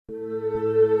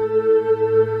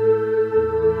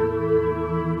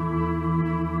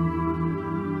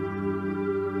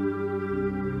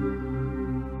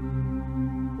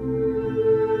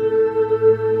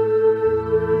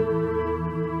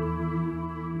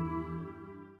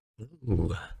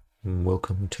Hello,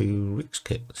 welcome to Rick's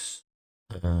Kits.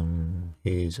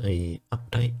 Here's a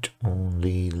update on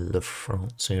the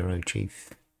LaFrance Aero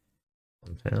Chief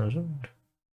 1000.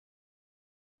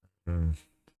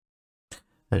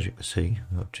 As you can see,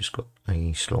 I've just got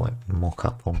a slight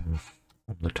mock-up on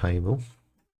the table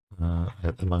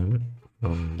at the moment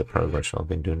from the progress I've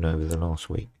been doing over the last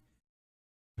week.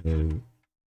 To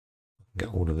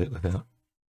get all of it without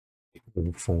it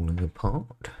all falling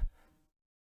apart.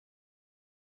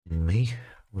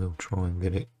 We'll try and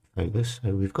get it focused.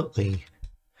 So we've got the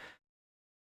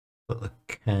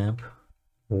cab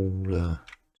all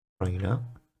sprayed up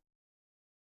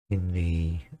in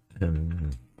the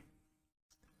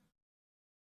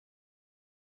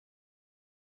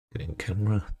getting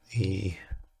camera, the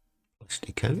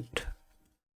plastic coat.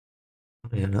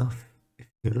 Funny enough, if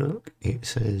you look, it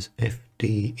says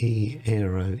FDE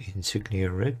Aero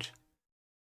Insignia Red.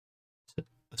 So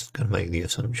that's going to make the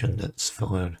assumption that's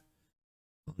Fire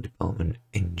Department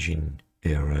Engine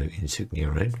Aero Insignia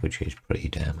Red, which is pretty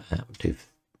damn apt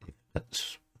if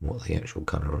that's what the actual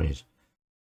colour is.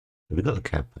 So we've got the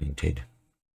cab painted.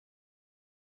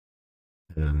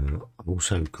 I've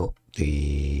also got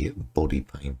the body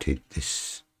painted.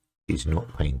 This is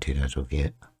not painted as of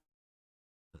yet.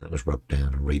 That was rubbed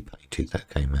down and repainted. That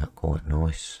came out quite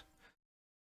nice.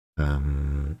 I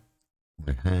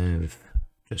have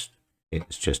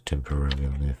it's just temporarily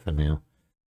on there for now.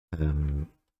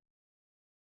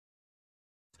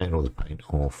 Taking all the paint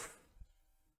off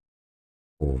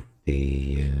of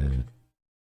the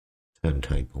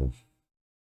turntable,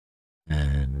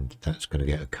 and that's going to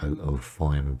get a coat of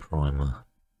fine primer.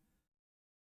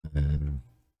 I'm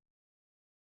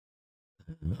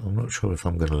not sure if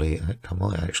I'm going to leave it. I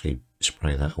might actually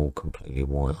spray that all completely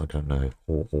white. I don't know,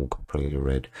 all completely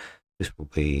red. This will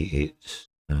be its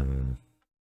I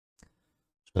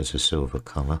suppose a silver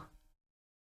colour.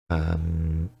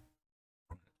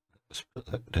 Let's put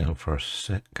that down for a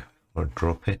sec or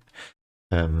drop it.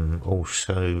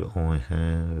 Also I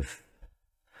have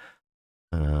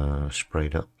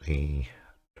sprayed up the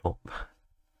top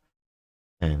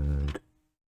and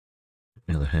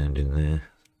the other hand in there,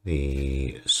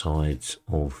 the sides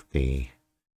of the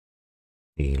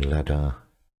ladder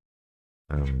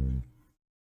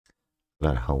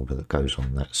ladder holder that goes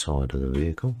on that side of the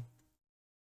vehicle.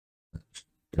 That's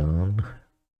done.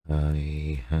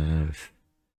 I have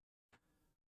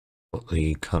got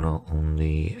the colour on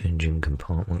the engine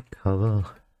compartment cover,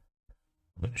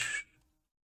 which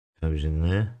goes in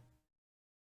there.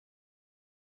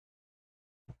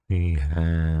 We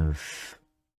have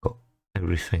got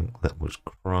everything that was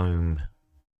chrome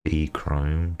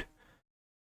de-chromed,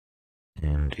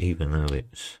 and even though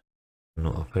it's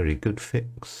not a very good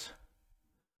fix,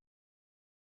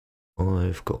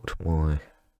 I've got my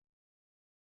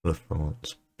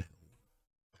LaFrance back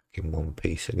in one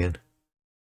piece again.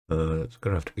 It's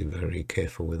going to have to be very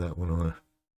careful with that when I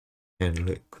handle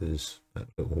it, because that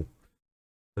little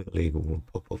eagle will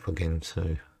pop off again,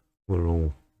 so we're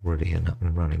all ready and up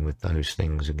and running with those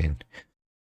things again.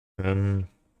 Now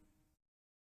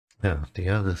the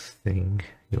other thing,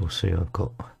 you'll see I've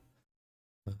got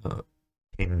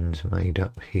pins made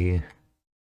up here.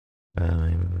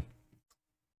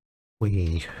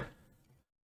 We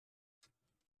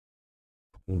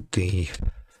pulled the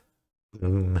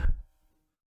boom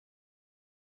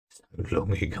so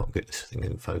long you can't get this thing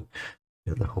in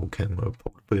the whole camera.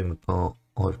 Pulled the boom apart.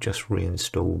 I've just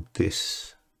reinstalled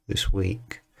this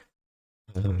week.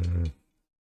 That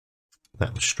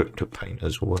was stripped of paint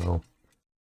as well.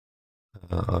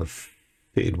 I've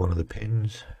fitted one of the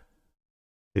pins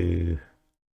to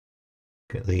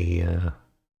get the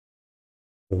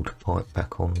water pipe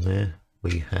back on there.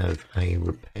 We have a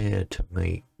repair to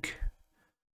make.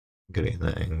 Get it in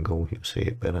that angle, you'll see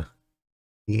it better.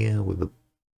 Here with the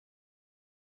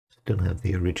still have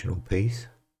the original piece.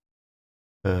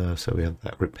 So we have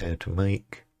that repair to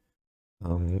make.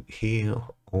 Here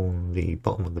on the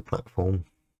bottom of the platform,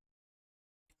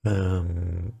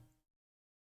 it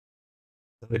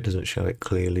doesn't show it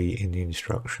clearly in the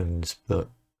instructions, but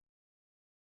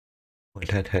my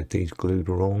dad had these glued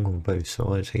wrong on both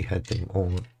sides. He had them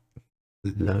on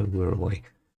lower away.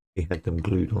 He had them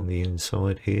glued on the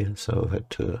inside here, so I've had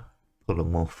to pull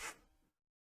them off,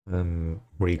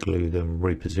 re-glue them,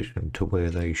 reposition to where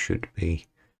they should be.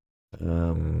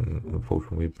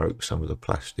 Unfortunately, we broke some of the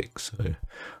plastic, so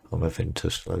I'm having to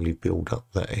slowly build up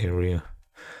that area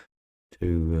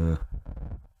to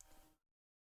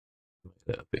make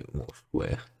that a bit more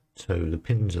square. So the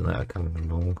pins and that are coming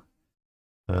along.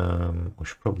 I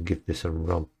should probably give this a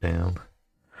rub down.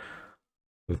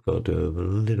 We've got to do a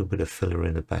little bit of filler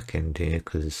in the back end here,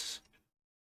 because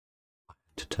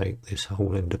to take this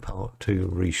whole end apart to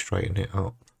re-straighten it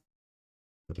up,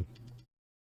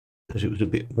 because it was a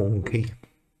bit wonky.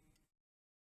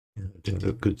 It didn't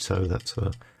look good, so that's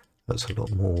a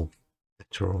lot more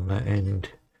better on that end.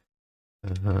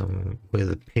 Where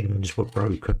the pins were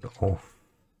broken off,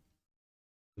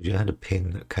 you had a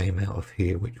pin that came out of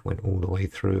here which went all the way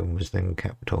through and was then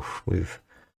capped off with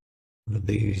one of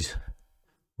these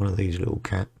little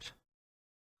caps.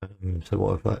 So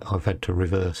what I've had to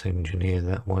reverse engineer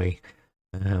that way.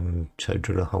 So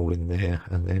drill a hole in there,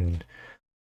 and then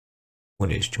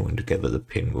when it's joined together, the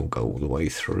pin will go all the way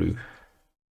through,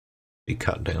 be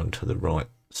cut down to the right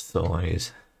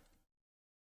size,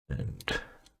 and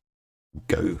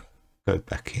go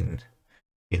back in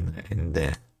that end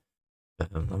there.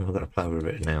 I'm not going to play with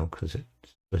it now because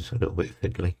it's a little bit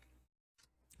fiddly.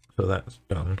 So that's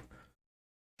done.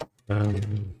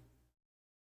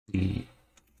 The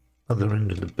other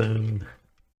end of the boom,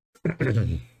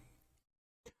 there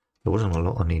wasn't a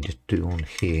lot I needed to do on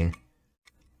here,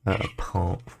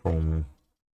 apart from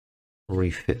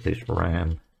refit this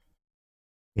ram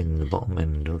in the bottom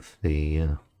end of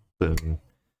the boom.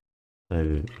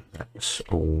 So that's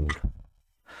all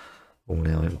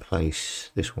now in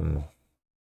place. This one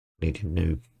needed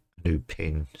new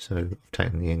pin, so I've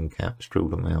taken the end caps,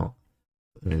 drilled them out,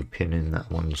 put a new pin in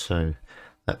that one, so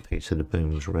that piece of the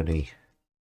boom's ready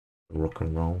for rock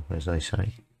and roll, as they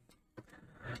say.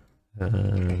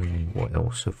 What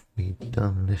else have we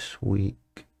done this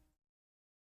week?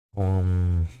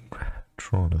 I'm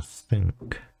trying to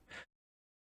think.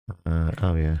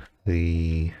 Oh yeah,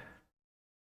 the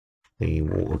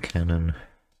water cannon.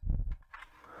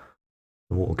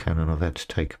 The water cannon I've had to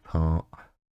take apart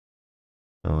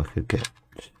so I could get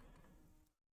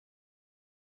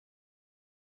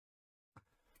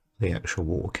the actual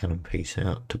water cannon piece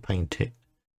out to paint it.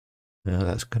 Now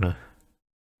that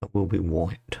will be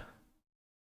white.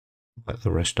 Like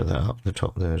the rest of that up the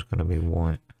top there is going to be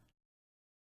white.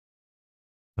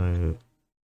 So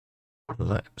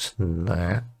that's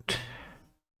that.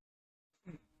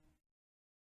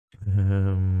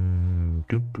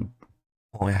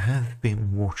 I have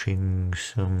been watching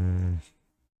some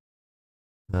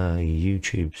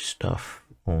YouTube stuff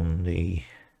on the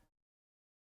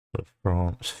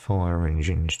LaFrance fire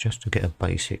engines, just to get a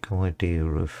basic idea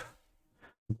of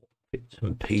bits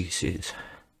and pieces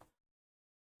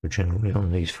are generally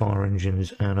on these fire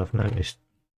engines, and I've noticed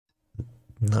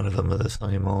none of them are the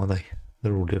same, are they?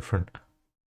 They're all different.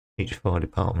 Each fire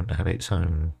department had its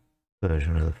own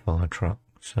version of the fire truck,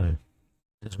 so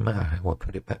it doesn't matter how I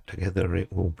put it back together,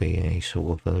 it will be a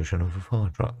sort of version of a fire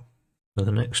truck. So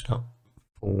the next up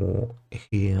for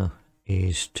here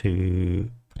is to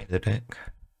paint the deck.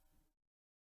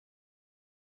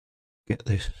 Get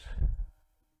this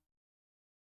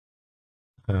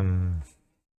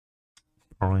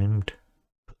primed,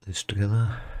 put this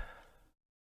together,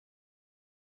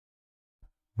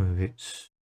 move its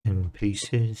in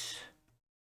pieces,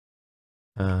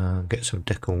 get some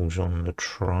decals on the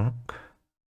truck,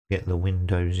 get the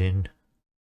windows in,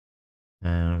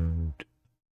 and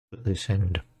put this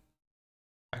end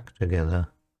back together.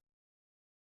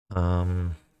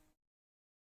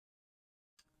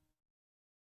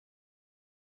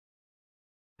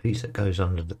 Piece that goes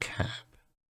under the cap.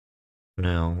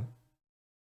 Now,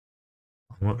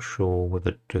 I'm not sure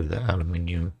whether to do the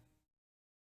aluminium.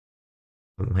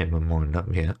 I haven't made my mind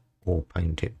up yet, or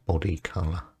paint it body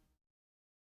colour,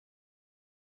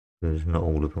 because not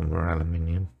all of them were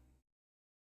aluminium.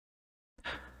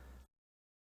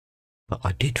 But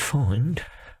I did find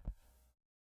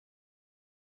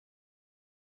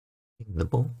in the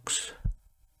box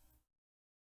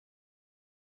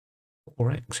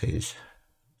 4 X's,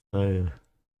 so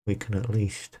we can at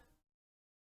least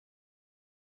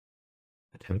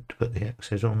attempt to put the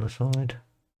X's on the side,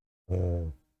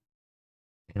 or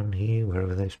down here,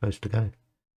 wherever they're supposed to go.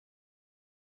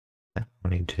 That I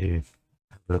need to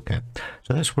have a look at.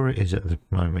 So that's where it is at the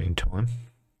moment in time.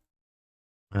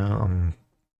 I'm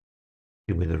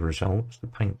happy with the results. The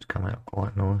paint's come out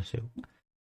quite nice. It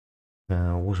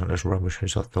wasn't as rubbish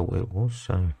as I thought it was,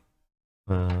 so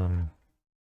I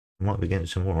might be getting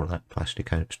some more of that plastic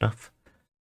coat stuff.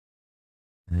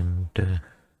 And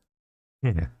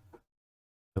yeah,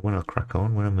 so when I crack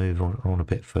on, when I move on a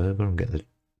bit further and get the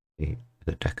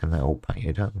deck and that all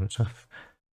painted up and stuff,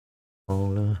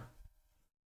 I'll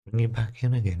bring you back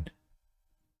in again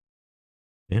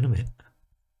in a bit.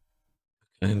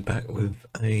 Going back with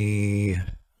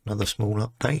another small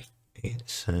update.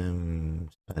 It's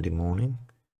Saturday morning,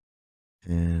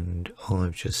 and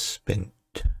I've just spent,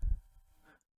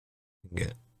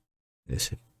 get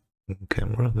this in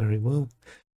camera very well.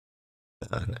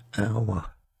 an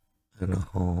hour and a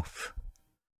half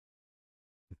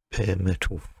bare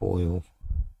metal foil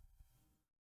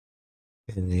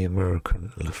in the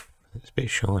American, it's a bit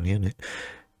shiny, isn't it?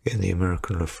 In the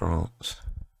American LaFrance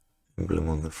emblem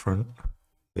on the front,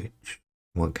 which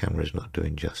my camera's not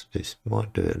doing justice.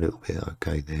 Might do it a little bit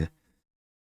okay there.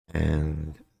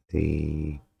 And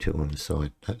the two on the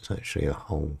side, that's actually a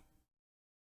hole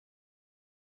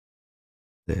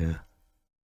there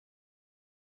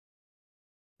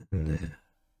and there.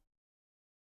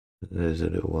 There's a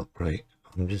little upright.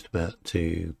 I'm just about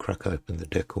to crack open the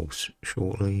decals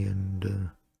shortly, and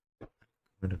I'm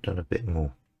going to have done a bit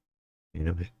more in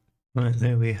a bit. Right,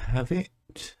 there we have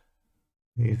it.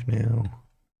 We've now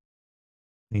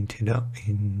painted up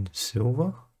in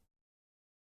silver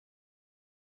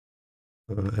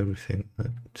for everything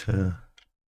that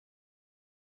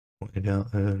pointed out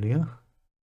earlier.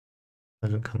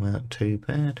 Doesn't come out too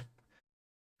bad.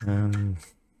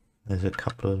 There's a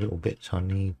couple of little bits I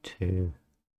need to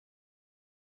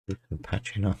do some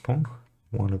patching up on.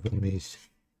 One of them is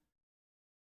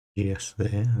just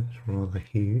there, that's rather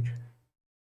huge.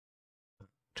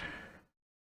 That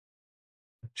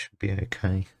should be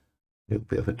okay. A little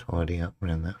bit of a tidy up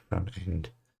around that front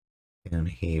end, down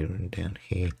here and down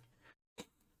here.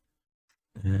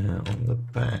 On the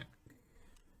back,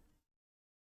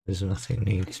 there's nothing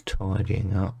needs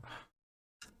tidying up,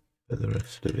 but the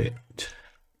rest of it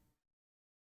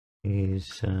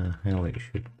is how it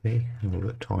should be. All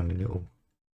a tiny little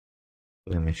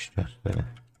blemish just there,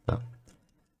 but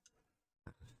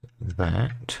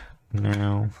that.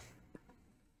 Now,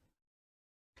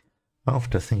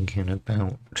 after thinking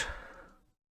about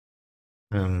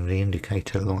the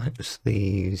indicator lights,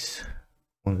 these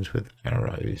ones with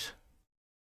arrows,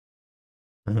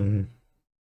 I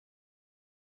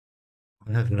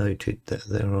have noted that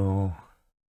there are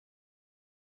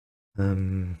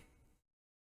some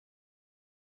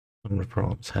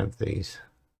LaFrance have these.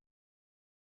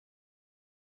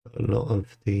 A lot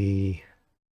of the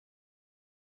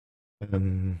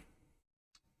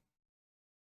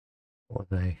what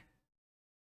are they?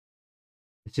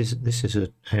 This is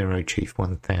a Aero Chief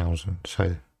 1000,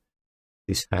 so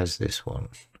this has this one,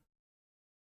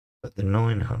 but the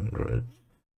 900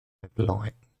 have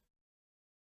light,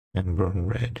 amber and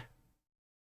red.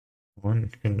 I'm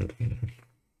thinking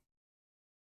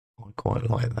I quite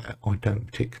like that. I don't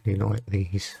particularly like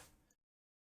these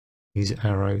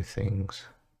arrow things.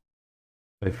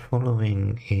 So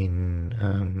following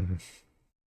in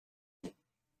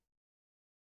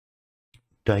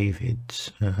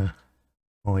David's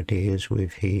ideas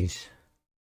with his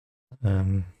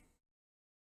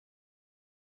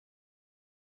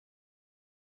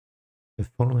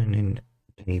following in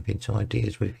David's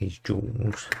ideas with his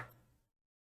jewels.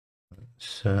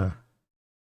 That's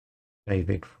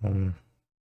David from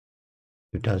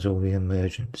who does all the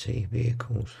emergency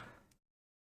vehicles.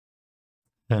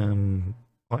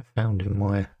 I found in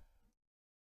my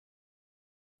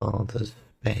father's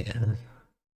spares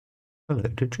a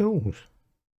load of jewels.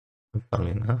 And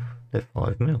funnily enough, they're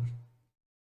 5mm.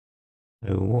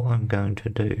 So what I'm going to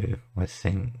do, I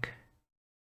think,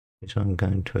 is I'm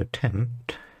going to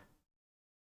attempt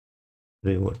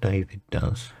to do what David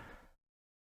does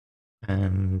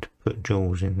and put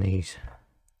jewels in these.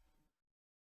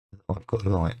 I've got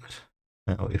lights.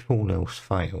 Now, if all else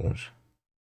fails,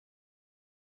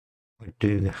 I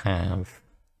do have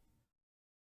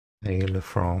a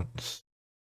LaFrance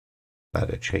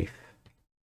Aero Chief.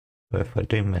 So if I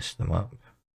do mess them up,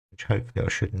 which hopefully I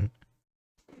shouldn't,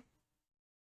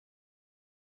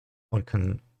 I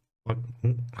can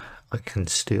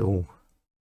still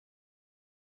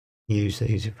use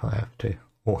these if I have to,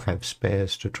 or have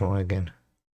spares to try again.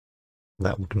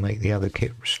 That would make the other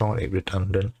kit slightly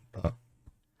redundant, but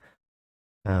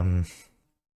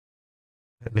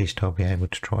at least I'll be able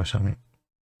to try something,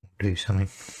 do something.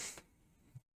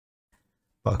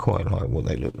 But I quite like what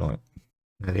they look like.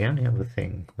 Now the only other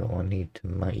thing that I need to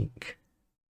make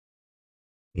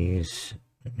is,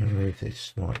 let me move this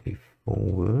slightly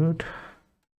forward,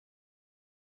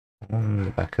 on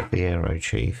the back of the Aero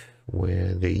Chief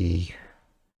where the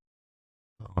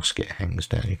basket hangs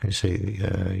down. You can see,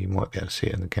 you might be able to see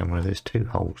it in the camera, there's two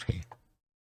holes here.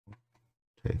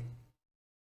 Two.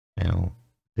 Now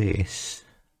this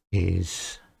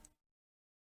is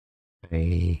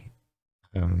a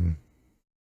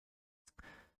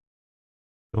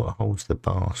what holds the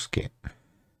basket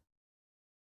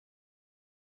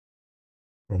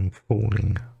from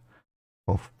falling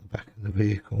off the back of the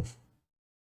vehicle.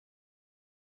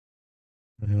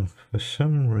 Now, for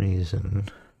some reason,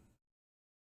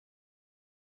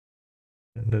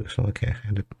 it looks like it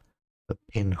had the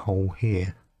pinhole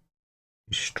here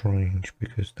is strange,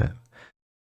 because that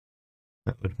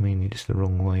would mean it's the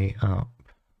wrong way up,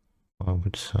 I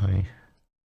would say.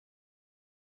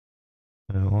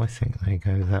 So I think they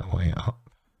go that way up.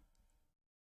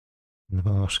 And the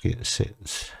basket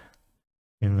sits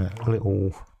in that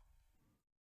little,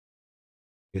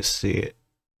 you see it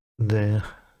there,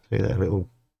 see that little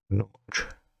notch?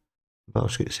 The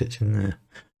basket sits in there.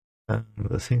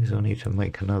 The thing is, I need to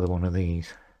make another one of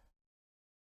these.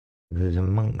 There's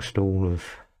amongst all of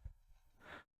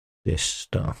this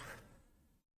stuff.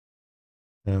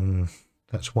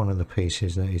 That's one of the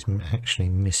pieces that is actually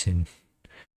missing.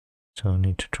 So I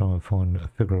need to try and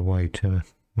figure a way to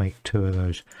make two of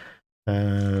those.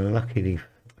 Luckily,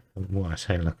 well, I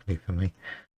say luckily for me,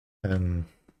 I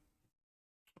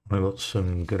got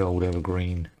some good old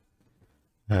evergreen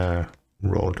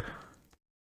rod.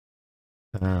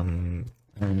 And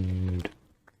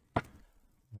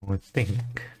I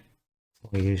think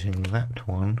by using that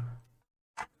one,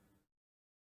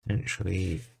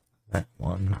 potentially that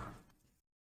one,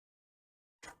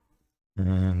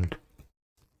 and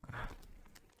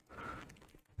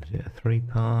is it a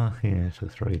 3-part? Yeah, it's a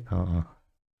 3-part.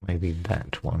 Maybe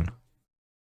that one.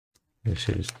 This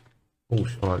is all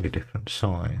slightly different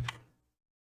size.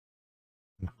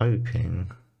 I'm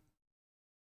hoping,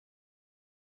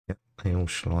 yep, they all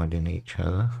slide in each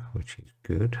other, which is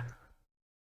good.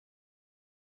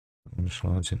 That one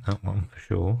slides in that one for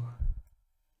sure.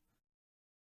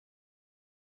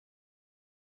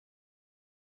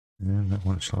 And that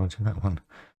one slides in that one.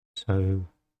 So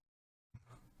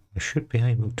I should be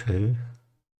able to.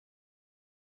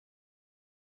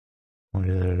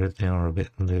 They are a bit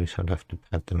loose, I'd have to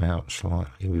pad them out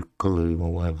slightly with glue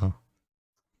or whatever.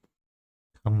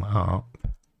 Come up.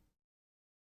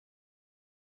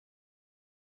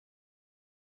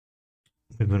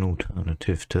 With an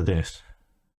alternative to this.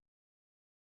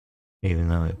 Even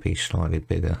though it'd be slightly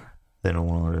bigger, then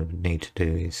all I would need to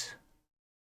do is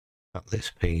cut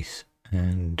this piece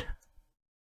and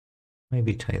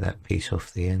maybe take that piece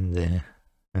off the end there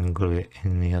and glue it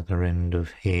in the other end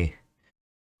of here.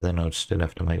 Then I'd still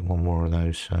have to make one more of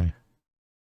those, so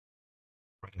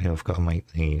really I've got to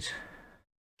make these.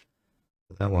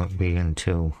 But that won't be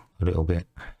until a little bit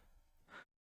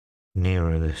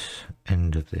nearer this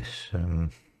end of this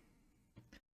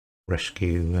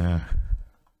rescue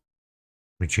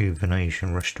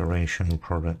rejuvenation restoration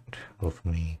product of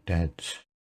my dad's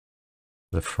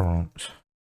LaFrance.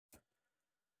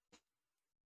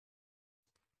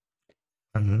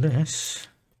 Unless,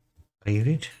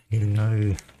 David, you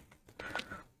know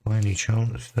by any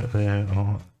chance that there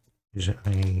is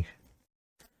a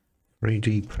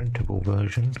 3D printable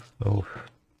version of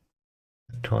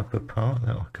that type of part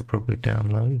that I could probably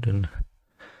download and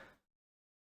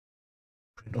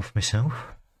print off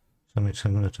myself, something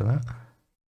similar to that.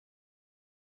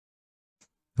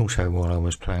 Also, while I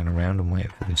was playing around and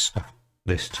waiting for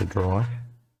this to dry,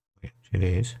 which it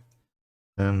is,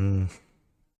 I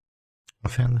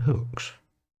found the hooks,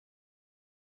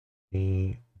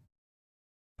 the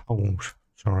poles,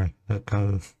 sorry, that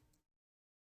go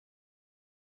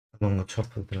along the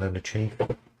top of the leather chief.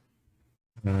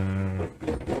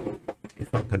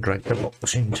 If I could drag the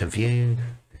box into view,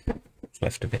 it's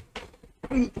left a bit.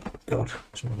 God,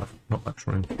 it's not much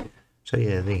room. So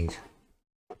yeah, these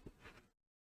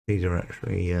are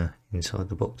actually inside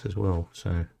the box as well.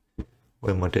 So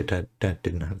when my dad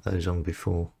didn't have those on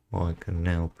before, I can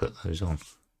now put those on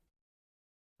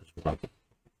as well.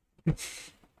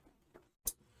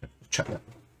 Chuck that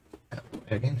out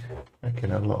again,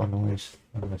 making a lot of noise,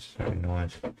 unnecessary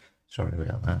noise. Sorry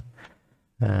about that.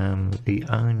 The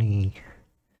only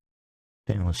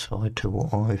downside to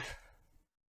what I've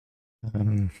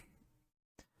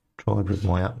tried with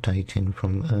my updating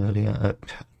from earlier,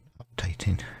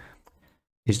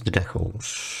 is the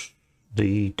decals.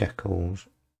 The decals,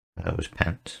 was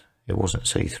pants. It wasn't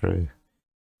see-through.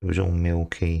 It was all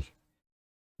milky,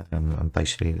 and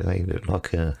basically they look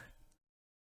like a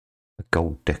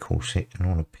gold decal sitting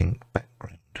on a pink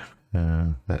background.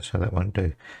 So that won't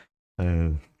do. So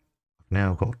I've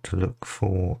now got to look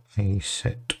for a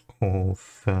set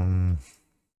of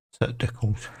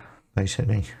decals,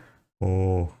 basically.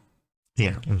 Or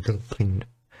yeah, I'm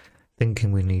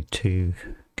thinking we need to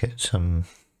get some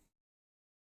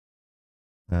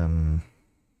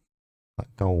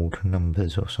like gold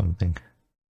numbers or something,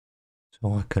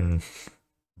 so I can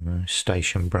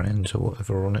station brands or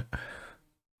whatever on it.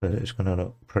 But it's going to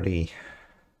look pretty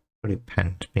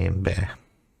pants being bare.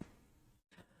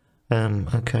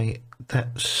 Okay,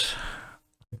 that's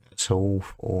all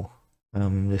for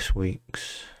this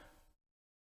week's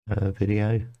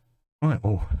video. Right,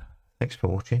 well, thanks for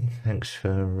watching. Thanks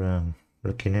for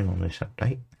looking in on this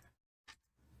update.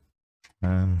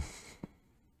 I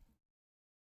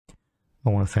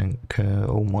want to thank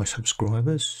all my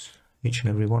subscribers, each and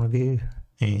every one of you,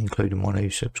 including my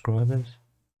new subscribers.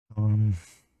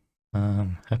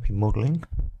 Happy modelling,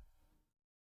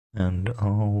 and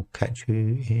I'll catch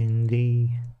you in the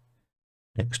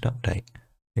next update.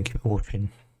 Thank you for watching.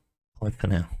 Bye for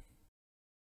now.